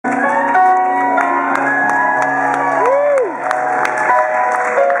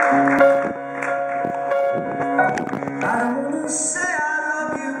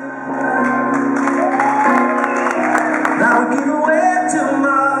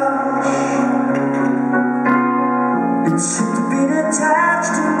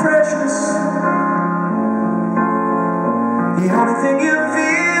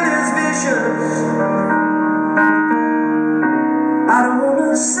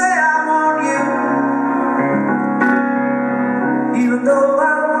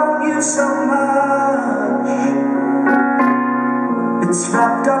so much. It's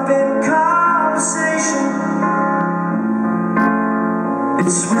wrapped up in conversation.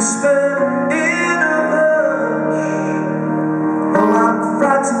 It's whispered in a hush. Oh, I'm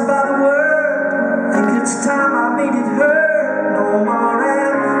frightened by the word. Think it's time I made it hurt. No more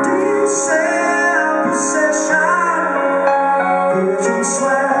empty self-possession. Vision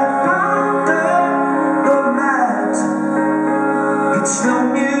swept under the mat. It's no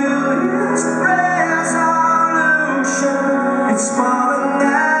New Year's resolution. It's more than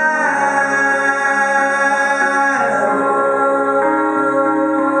that.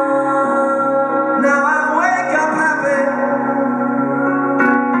 Now I wake up happy,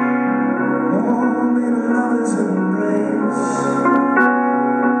 warm in a lover's embrace.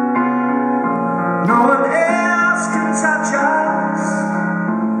 No one else can touch us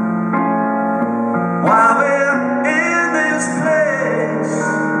while we're in this place.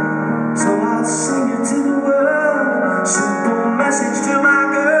 So I'll sing it to the world, simple message to my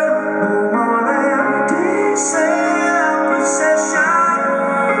girl. No more empty self-possession.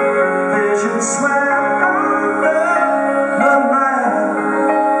 Vision swept under the mat.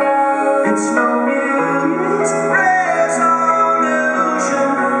 It's no New Year's resolution.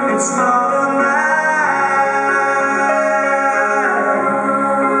 It's more than that.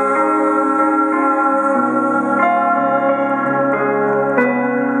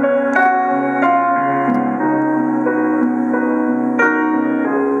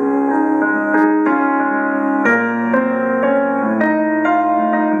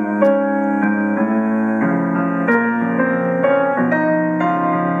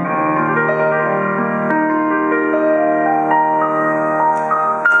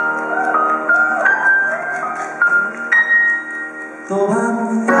 Though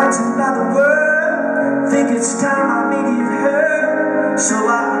I'm frightened by the word, think it's time I made it hurt. So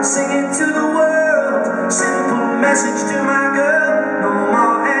I sing it to the world, simple message to my girl. No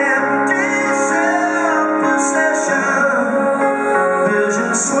more empty self-possession.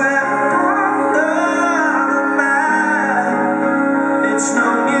 Vision swept under the mat. It's no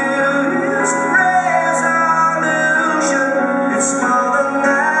New Year's resolution. It's more than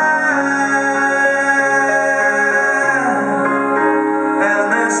that.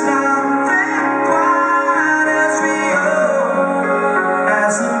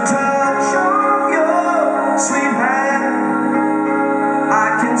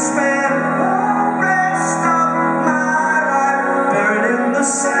 Spend the rest of my life buried in the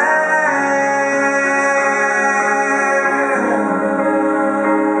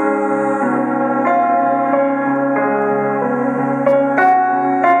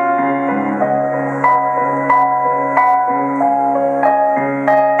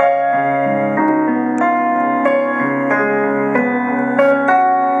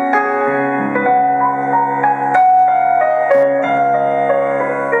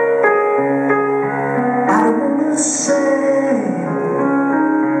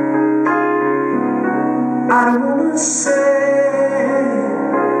I don't wanna say,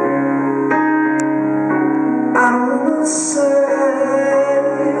 I don't wanna say